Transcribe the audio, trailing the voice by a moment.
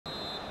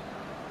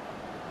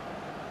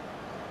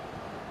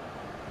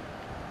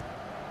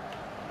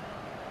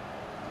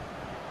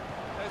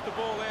throws the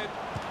ball in.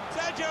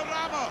 Sergio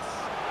Ramos!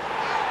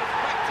 How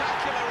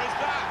spectacular is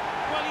that?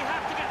 Well, you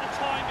have to get the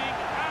timing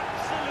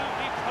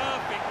absolutely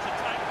perfect to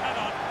take that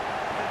on.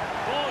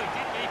 Boy,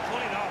 didn't he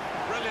pull it off.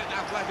 Brilliant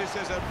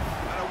athleticism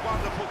and a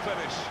wonderful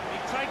finish. He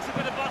takes a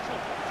bit of battle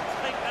to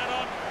take that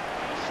on.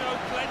 He'll show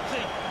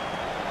plenty.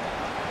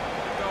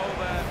 The goal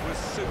there was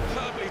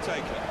superbly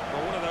taken.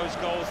 Well, one of those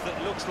goals that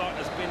looks like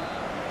has been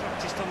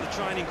practiced on the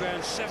training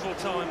ground several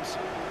times.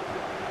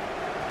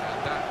 And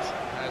that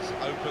has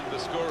opened the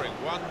scoring.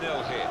 1-0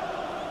 here.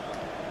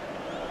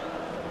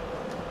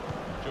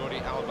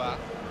 Jordi Alba,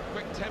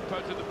 quick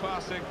tempo to the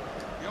passing.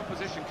 The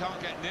opposition can't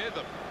get near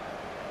them.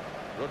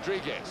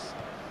 Rodriguez.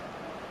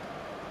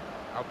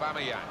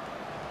 Aubameyang.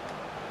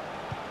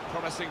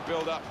 Promising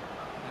build-up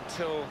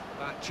until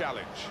that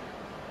challenge.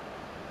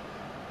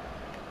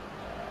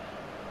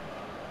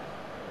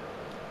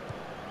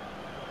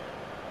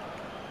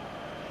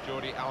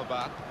 Jordi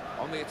Alba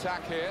on the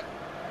attack here.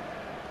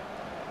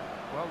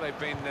 Well, they've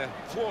been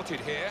thwarted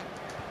here.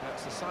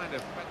 That's a sign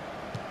of...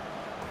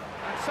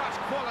 And such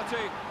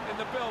quality in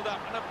the build-up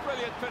and a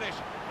brilliant finish.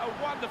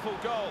 A wonderful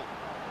goal.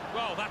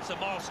 Well, that's a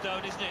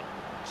milestone, isn't it?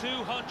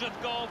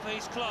 200th goal for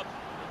his club.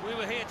 We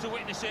were here to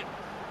witness it.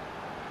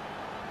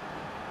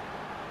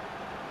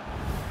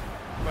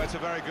 Well, it's a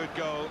very good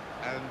goal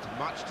and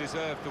much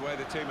deserved the way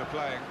the team are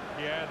playing.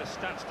 Yeah, the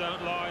stats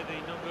don't lie.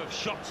 The number of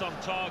shots on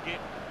target.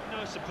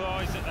 No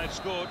surprise that they've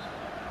scored.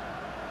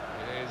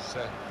 It is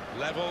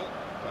level.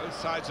 Both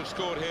sides have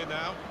scored here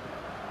now.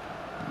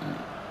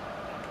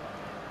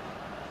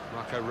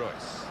 Marco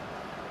Reus.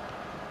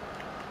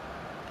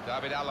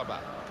 David Alaba.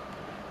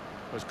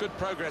 Was good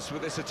progress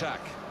with this attack.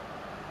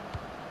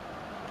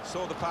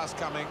 Saw the pass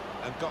coming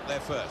and got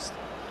there first.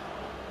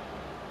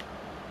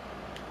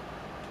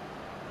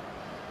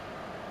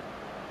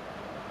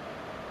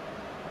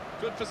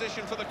 Good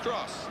position for the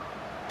cross.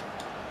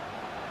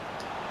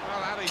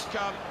 Well, out he's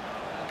come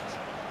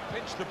and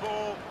pinched the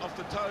ball off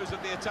the toes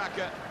of the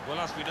attacker. Well,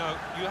 as we know,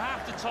 you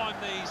have to time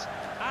these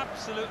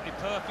absolutely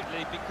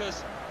perfectly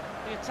because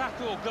the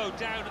attacker will go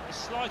down at the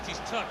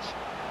slightest touch.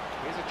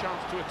 Here's a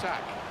chance to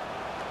attack.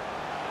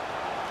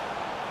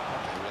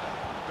 Okay, with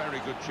a very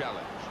good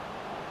challenge.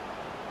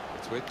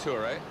 It's with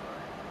Toure.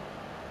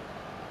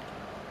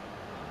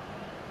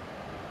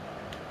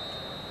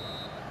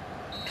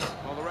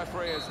 Well, the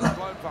referee has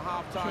blown for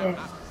half-time.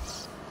 Sure.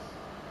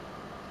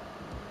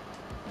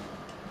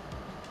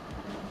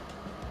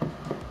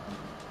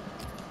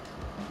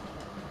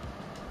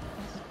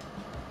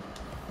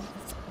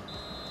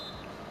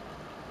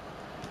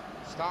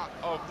 Start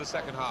of the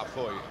second half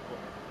for you.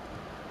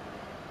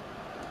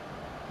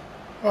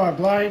 All right,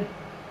 Blaine.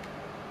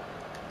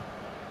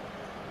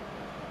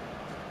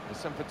 There's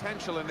some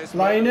potential in this.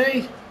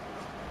 Blaney.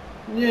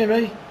 Can you hear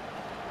me?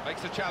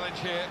 Makes a challenge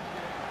here.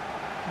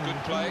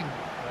 Good play.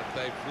 But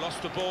they've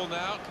lost the ball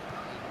now.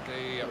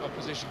 The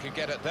opposition can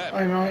get at them.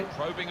 Hey, mate.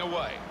 Probing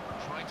away.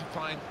 Trying to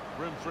find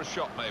room for a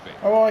shot, maybe.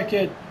 All right,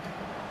 kid.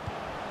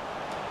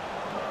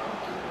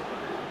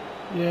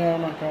 Yeah,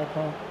 I'm okay,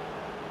 pal.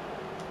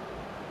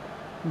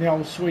 The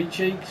old sweet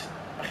cheeks.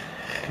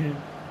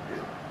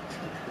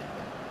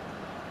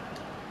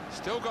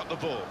 Still got the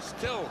ball.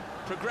 Still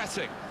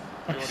progressing.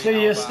 I can Jordi see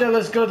you're Alba still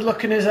as good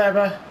looking as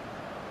ever.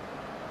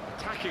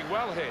 attacking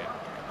well here.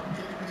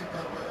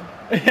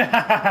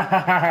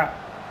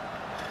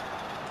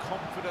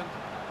 Confident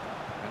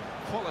and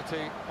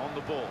quality on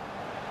the ball.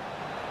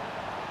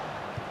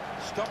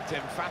 Stopped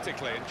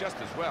emphatically and just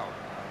as well.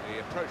 The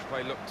approach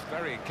play looked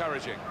very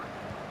encouraging.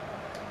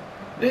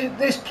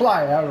 This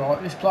player,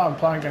 right, this player I'm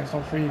playing against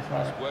on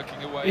FIFA,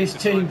 Working away his to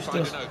try and team's find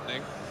just an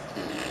opening.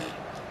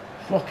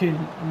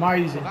 fucking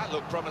amazing. Well, that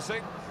looked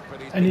promising,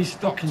 but And been he's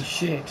stopped. fucking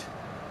shit.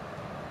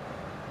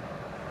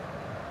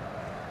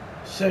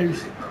 So...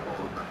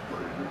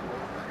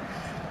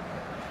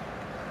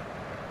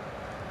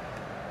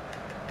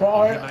 But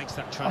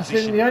I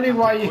think the only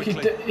way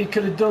he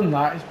could have done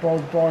that is by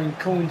buying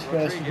coins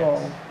first of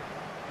all.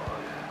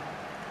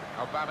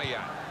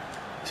 Aubameyang.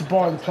 To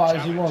buy the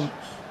players he wants.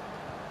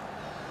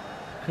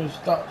 Because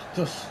that's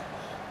just...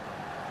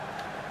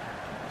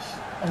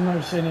 I've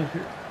never seen a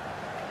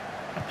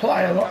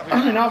player like...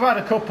 I mean, I've had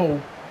a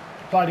couple,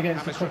 played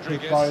against a couple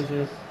of players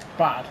who are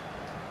bad.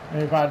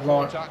 They've had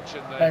like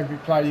every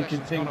player you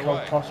can think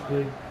of,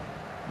 possibly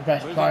the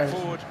best players.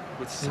 Moving forward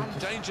with some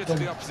danger to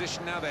the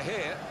opposition now they're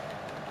here.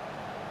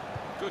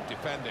 Good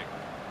defending.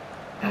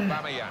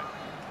 Aubameyang.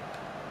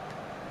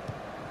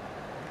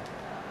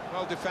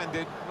 Well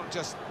defended, not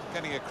just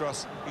getting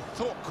across, he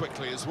thought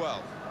quickly as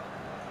well.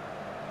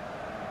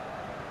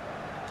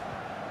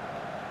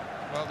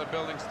 Well, they're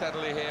building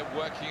steadily here,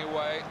 working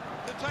away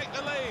to take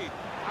the lead.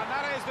 And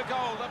that is the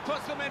goal that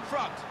puts them in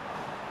front.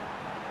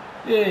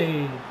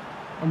 Yay!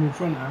 I'm in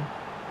front now.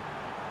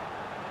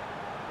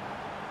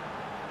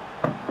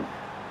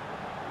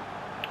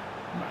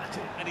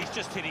 And he's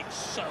just hit it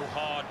so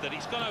hard that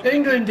it's gone over.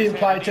 England didn't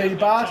play too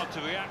bad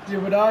the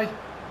other day.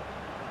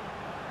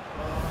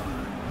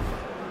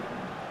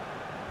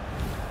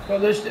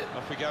 But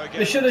Off we go again.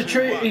 he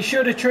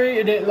should have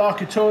treated it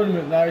like a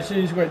tournament though. As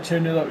soon as he went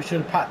 2-0 up, he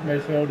should have packed the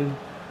midfield and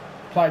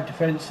played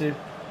defensive.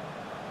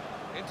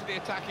 Into the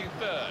attacking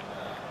third.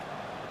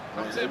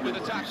 Comes in with a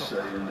tackle.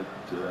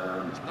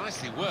 It's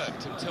nicely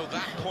worked until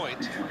that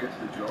point,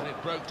 and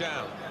it broke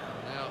down.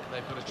 Now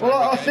they've got to try.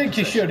 Well, I think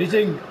he should.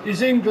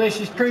 He's English.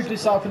 He's proved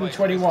himself in the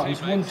 21.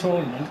 He's won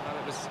tournament. Well,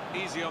 it was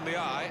easy on the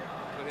eye,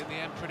 but in the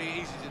end, pretty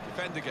easy to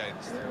defend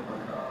against.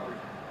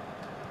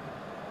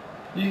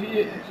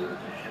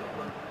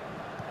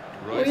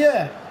 Well,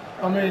 yeah.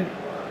 I mean,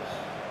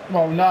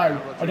 well, no.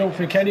 I don't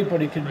think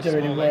anybody could do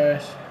any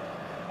worse.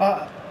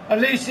 At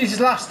least he's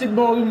lasted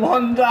more than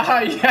one day.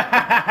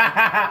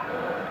 I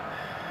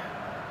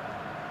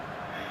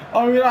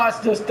mean,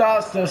 that's just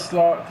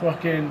like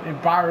fucking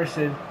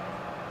embarrassing.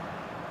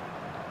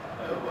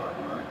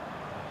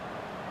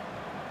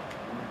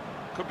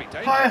 Could be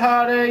dangerous. Hi,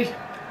 Hardy.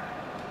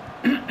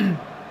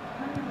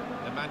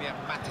 Nemanja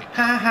Matic.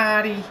 Hi,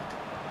 Hardy.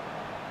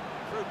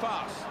 Through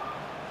pass.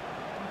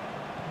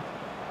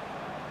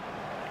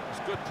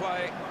 It's good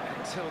play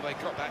until they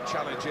got that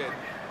challenge in.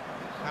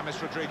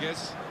 James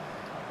Rodriguez.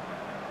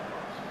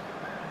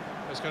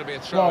 There's going to be a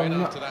throw in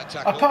after that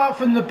tackle. Apart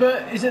from not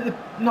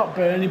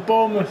Burnley,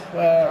 Bournemouth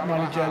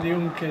manager, the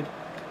young kid.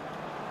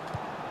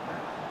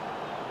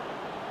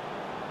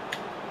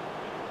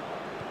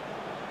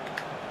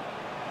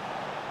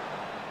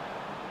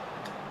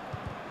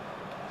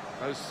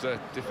 Those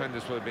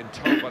defenders will have been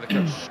told by the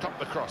coach, stop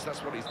the cross.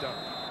 That's what he's done.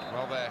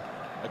 Well, they're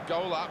a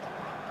goal up.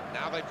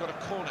 Now they've got a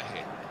corner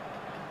here.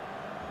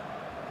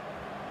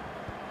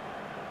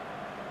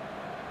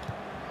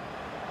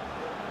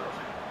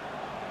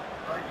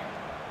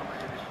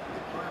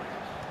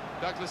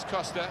 Douglas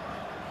Costa.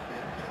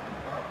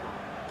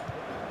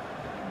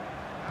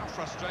 How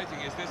frustrating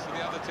is this for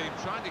the other team,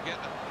 trying to get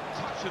the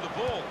touch of the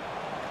ball?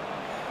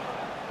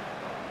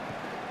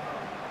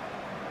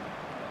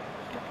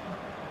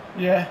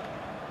 Yeah.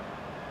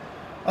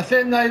 I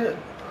think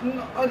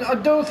I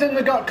don't think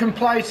they got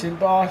complacent,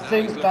 but I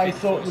think they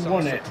thought they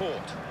won it.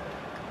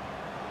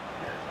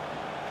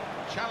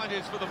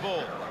 Challenges for the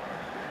ball.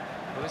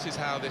 Well, this is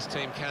how this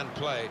team can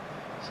play.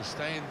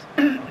 Sustained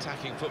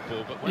attacking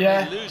football, but when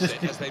they lose just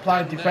it, as they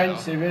play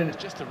defensive now, it's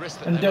just a risk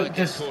that and they might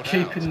just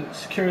get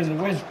securing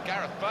the win.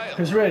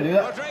 Because really,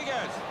 that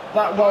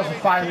was a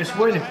famous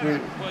win if we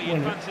well,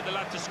 you fancied the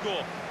lad to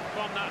score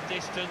from that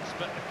distance,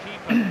 but the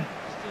keeper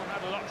still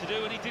had a lot to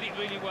do, and he did it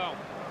really well.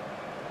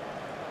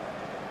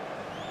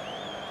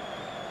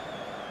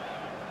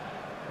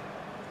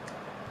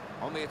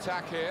 On the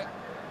attack here.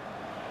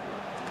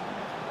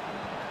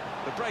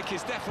 The break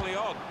is definitely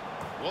on.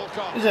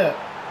 Walcott. Is it?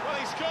 Well,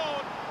 he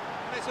scored,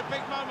 and it's a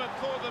big moment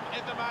for them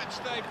in the match.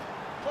 They've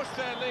pushed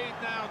their lead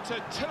now to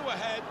 2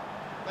 ahead.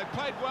 They've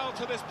played well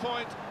to this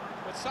point,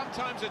 but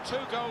sometimes a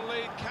 2-goal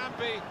lead can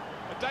be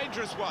a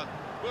dangerous one.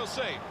 We'll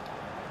see.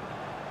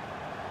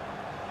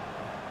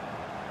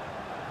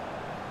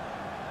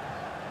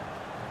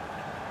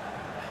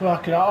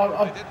 Fuck it,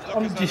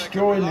 I'm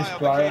destroying this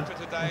player.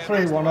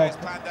 3-1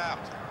 up.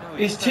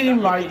 His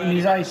teammate in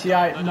his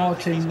 88, my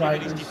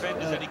teammate is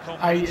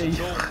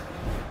 80.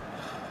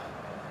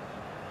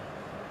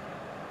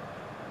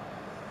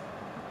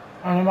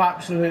 And I'm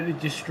absolutely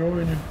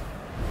destroying him.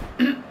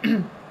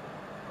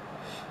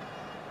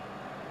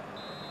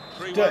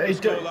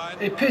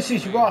 It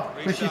pisses you off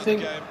because you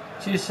think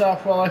to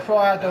yourself, well, if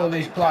I had all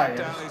these players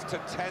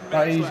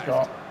that he's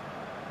got,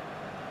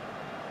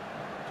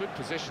 good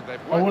position.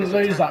 I wouldn't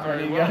lose that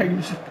many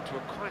games. To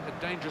quite a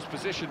dangerous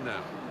position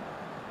now.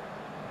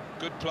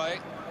 Good play,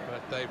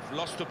 but they've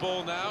lost the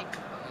ball now,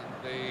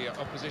 and the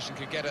opposition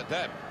can get at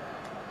them.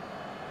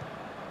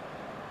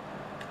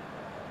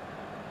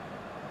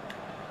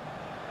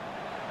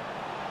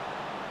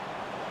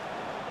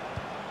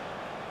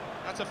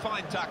 That's a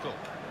fine tackle.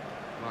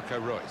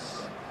 Marco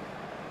Reus.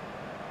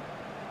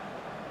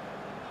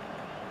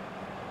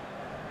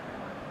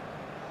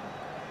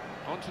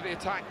 On to the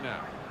attack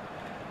now.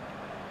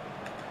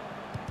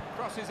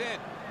 Crosses in.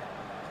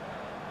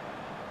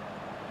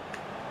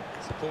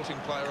 Supporting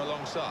player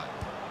alongside.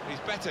 He's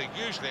better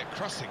usually at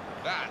crossing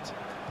than that.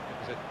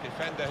 It was a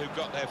defender who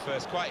got there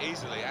first quite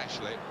easily,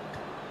 actually.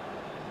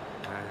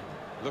 And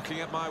looking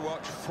at my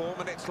watch, 4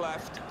 minutes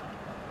left.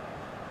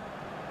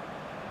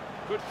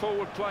 Good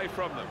forward play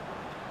from them.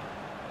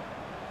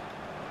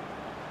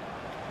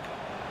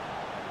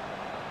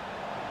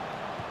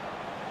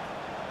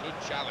 Good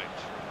challenge.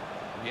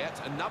 And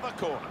yet another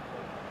corner.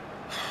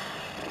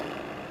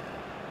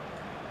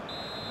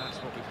 And that's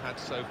what we've had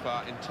so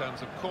far in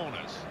terms of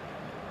corners.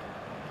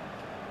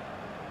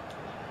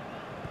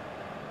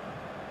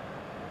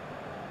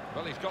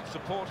 Well, he's got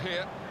support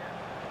here.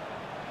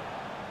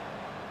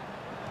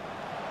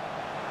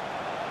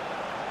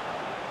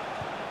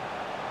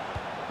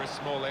 Chris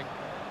Smalling.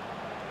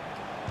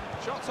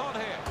 Shots on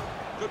here.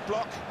 Good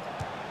block.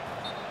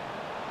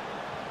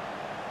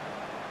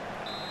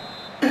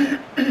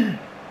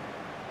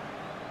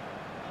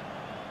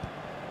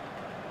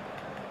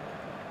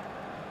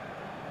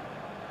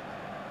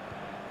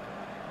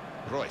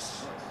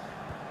 Reus.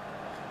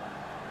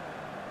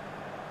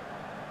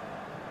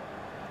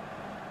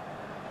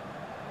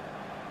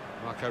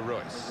 Marco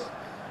Reus.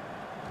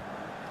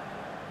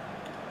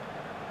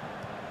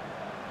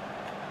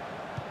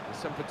 There's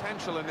some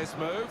potential in this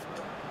move.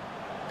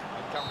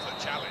 And comes the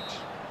challenge.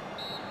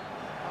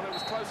 Well, it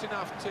was close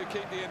enough to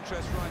keep the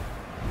interest right.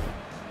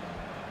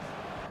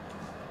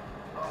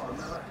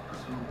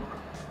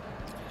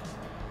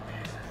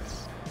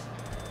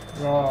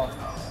 Right.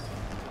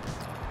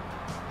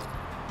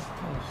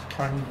 That's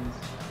kind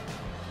of...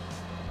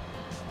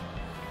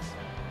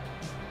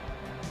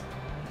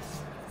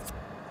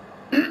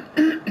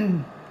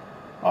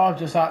 I've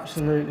just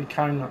absolutely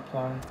caned that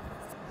plane.